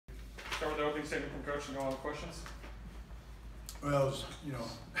with the opening statement from Coach and go on with questions. Well, it was,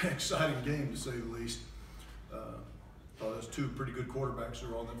 an exciting game to say the least. There's two pretty good quarterbacks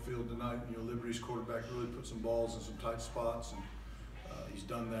who are on that field tonight. Liberty's quarterback really put some balls in some tight spots, and he's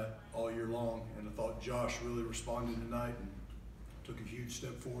done that all year long. And I thought Josh really responded tonight and took a huge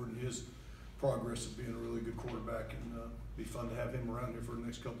step forward in his progress of being a really good quarterback, and be fun to have him around here for the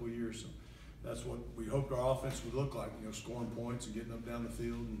next couple of years. So that's what we hoped our offense would look like, scoring points and getting up down the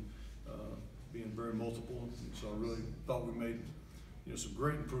field and being very multiple. And so I really thought we made some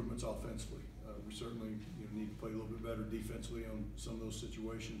great improvements offensively. We certainly need to play a little bit better defensively on some of those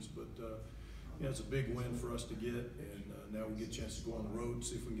situations, but it's a big win for us to get, and now we get a chance to go on the road and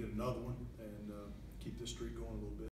see if we can get another one and keep this streak going a little bit.